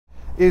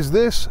Is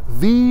this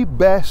the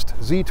best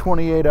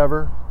Z28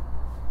 ever?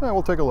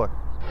 We'll take a look.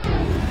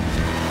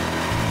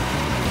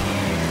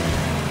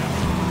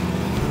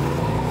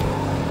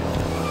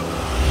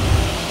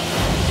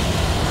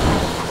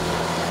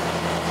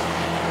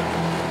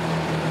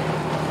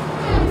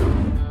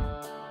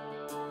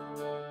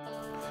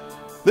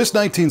 This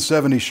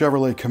 1970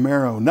 Chevrolet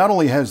Camaro not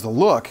only has the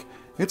look,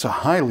 it's a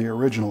highly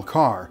original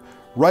car,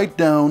 right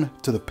down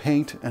to the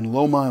paint and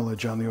low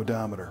mileage on the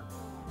odometer.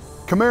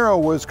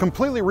 Camaro was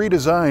completely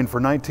redesigned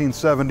for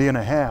 1970 and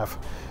a half,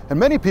 and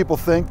many people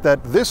think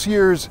that this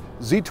year's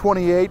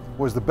Z28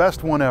 was the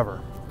best one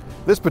ever.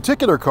 This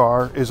particular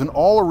car is an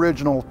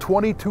all-original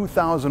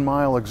 22,000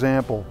 mile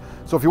example,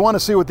 so if you want to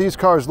see what these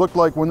cars looked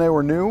like when they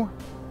were new,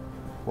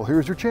 well,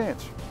 here's your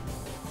chance.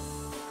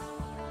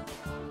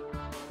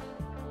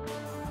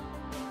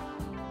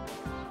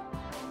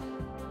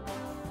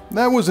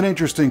 That was an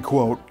interesting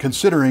quote,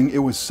 considering it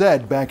was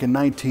said back in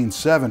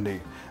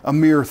 1970. A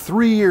mere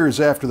 3 years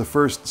after the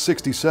first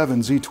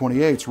 67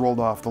 Z28s rolled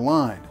off the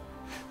line.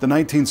 The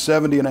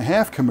 1970 and a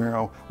half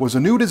Camaro was a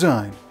new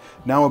design,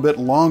 now a bit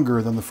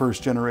longer than the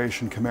first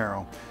generation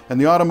Camaro,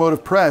 and the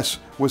automotive press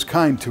was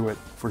kind to it,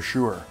 for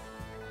sure.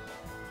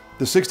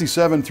 The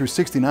 67 through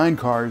 69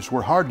 cars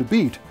were hard to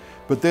beat,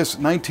 but this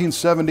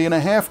 1970 and a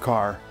half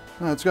car,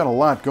 it's got a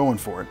lot going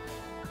for it.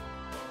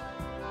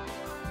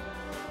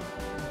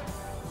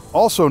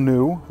 Also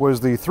new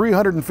was the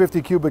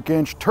 350 cubic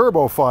inch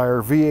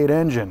Turbofire V8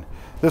 engine.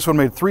 This one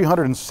made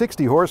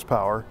 360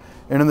 horsepower,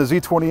 and in the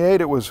Z28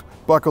 it was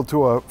buckled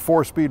to a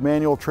 4-speed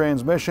manual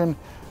transmission,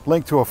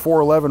 linked to a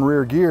 411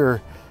 rear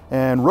gear,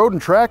 and Road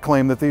and Track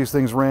claimed that these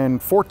things ran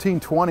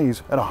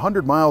 1420s at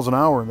 100 miles an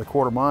hour in the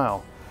quarter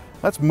mile.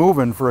 That's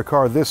moving for a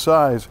car this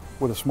size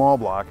with a small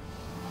block.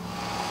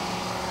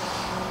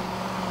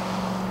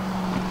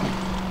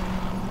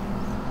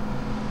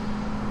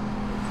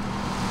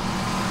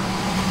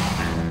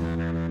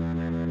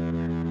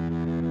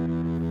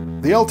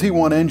 The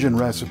LT1 engine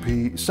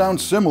recipe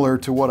sounds similar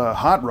to what a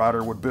hot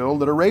rodder would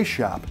build at a race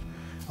shop.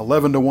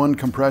 11:1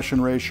 compression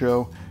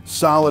ratio,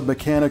 solid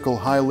mechanical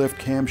high-lift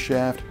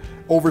camshaft,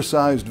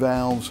 oversized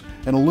valves,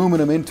 an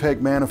aluminum intake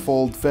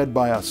manifold fed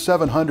by a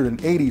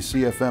 780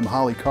 CFM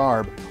Holley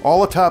carb,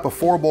 all atop a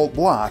 4-bolt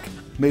block,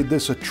 made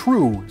this a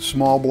true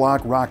small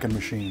block rockin'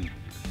 machine.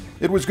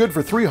 It was good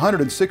for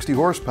 360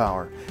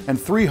 horsepower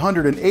and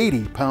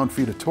 380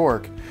 pound-feet of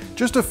torque,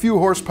 just a few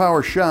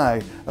horsepower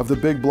shy of the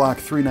big block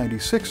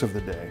 396 of the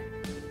day.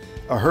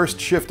 A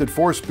Hurst-shifted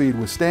 4-speed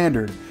was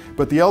standard,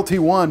 but the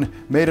LT1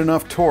 made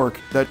enough torque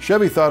that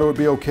Chevy thought it would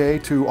be okay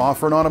to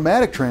offer an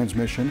automatic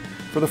transmission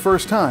for the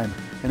first time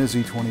in a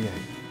Z28.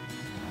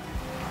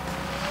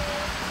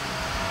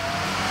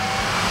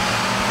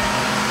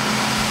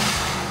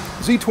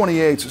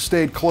 Z28s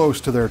stayed close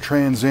to their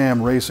Trans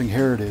Am racing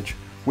heritage,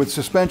 with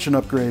suspension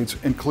upgrades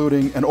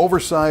including an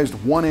oversized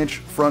 1-inch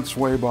front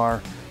sway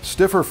bar,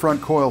 stiffer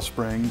front coil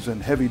springs,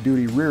 and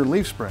heavy-duty rear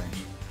leaf springs.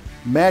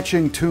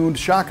 Matching tuned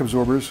shock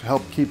absorbers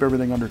helped keep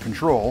everything under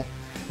control,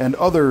 and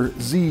other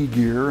Z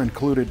gear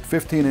included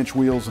 15-inch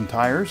wheels and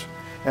tires,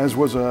 as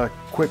was a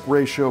quick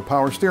ratio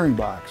power steering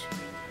box.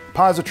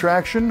 Positive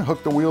traction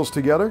hooked the wheels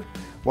together,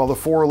 while the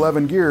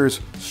 411 gears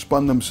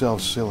spun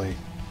themselves silly.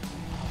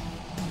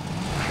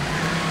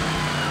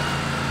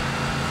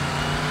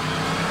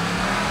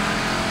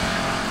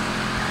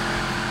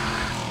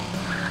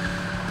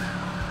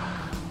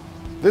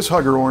 This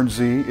Hugger Orange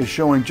Z is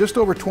showing just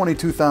over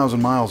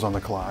 22,000 miles on the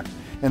clock,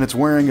 and it's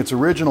wearing its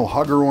original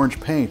Hugger Orange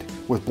paint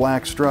with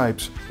black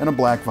stripes and a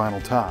black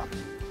vinyl top.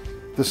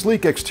 The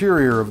sleek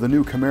exterior of the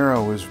new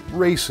Camaro is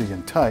racy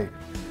and tight,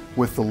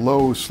 with the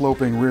low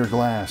sloping rear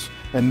glass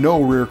and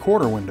no rear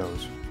quarter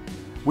windows.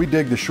 We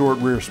dig the short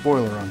rear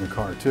spoiler on the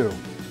car too.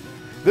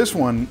 This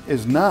one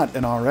is not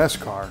an RS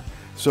car,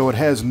 so it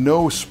has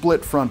no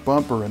split front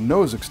bumper and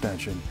nose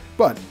extension,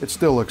 but it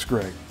still looks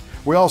great.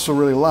 We also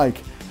really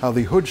like how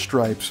the hood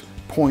stripes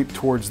point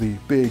towards the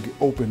big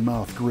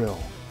open-mouth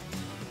grille.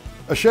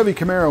 A Chevy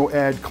Camaro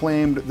ad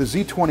claimed the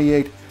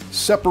Z28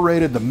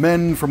 separated the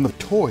men from the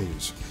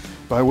toys,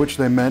 by which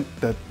they meant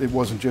that it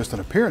wasn't just an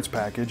appearance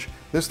package,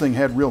 this thing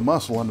had real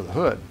muscle under the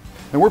hood.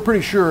 And we're pretty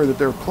sure that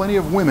there are plenty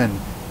of women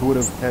who would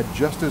have had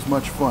just as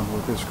much fun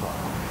with this car.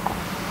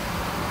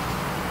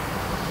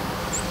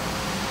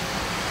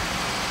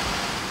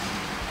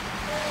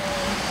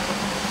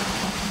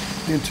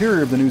 The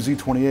interior of the new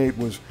Z28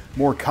 was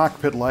more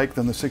cockpit-like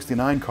than the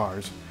 69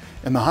 cars,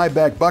 and the high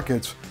back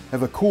buckets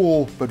have a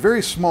cool but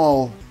very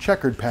small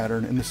checkered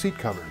pattern in the seat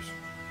covers.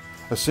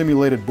 A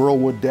simulated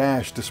burlwood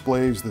dash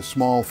displays the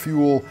small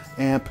fuel,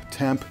 amp,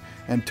 temp,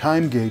 and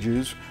time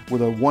gauges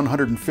with a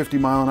 150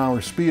 mile an hour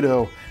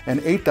speedo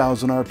and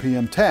 8,000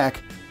 RPM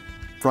tach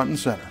front and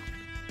center.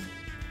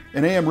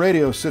 An AM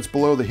radio sits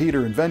below the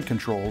heater and vent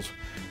controls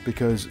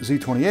because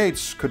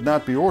Z28s could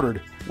not be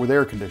ordered with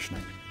air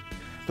conditioning.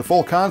 The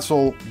full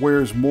console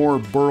wears more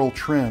burl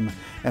trim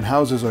and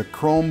houses a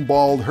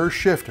chrome-balled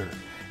Hurst-shifter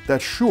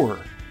that's sure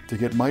to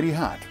get mighty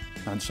hot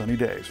on sunny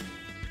days.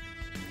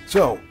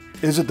 So,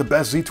 is it the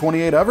best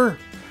Z28 ever?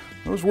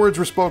 Those words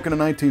were spoken in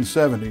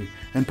 1970,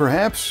 and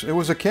perhaps it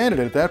was a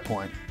candidate at that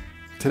point.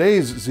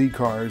 Today's Z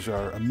cars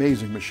are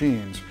amazing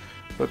machines,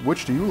 but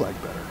which do you like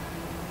better?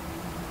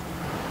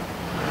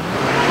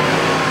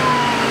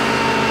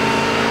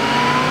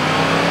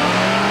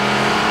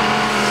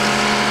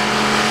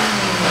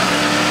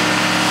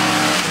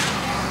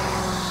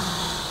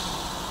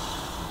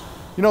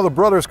 You know, the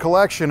Brothers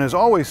Collection is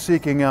always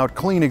seeking out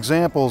clean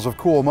examples of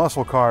cool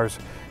muscle cars,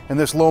 and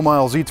this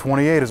low-mile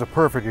Z28 is a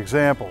perfect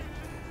example.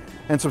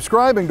 And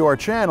subscribing to our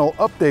channel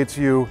updates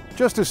you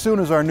just as soon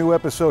as our new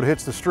episode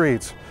hits the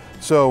streets.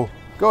 So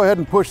go ahead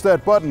and push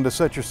that button to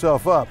set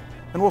yourself up,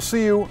 and we'll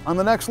see you on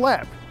the next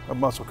lap of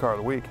Muscle Car of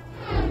the Week.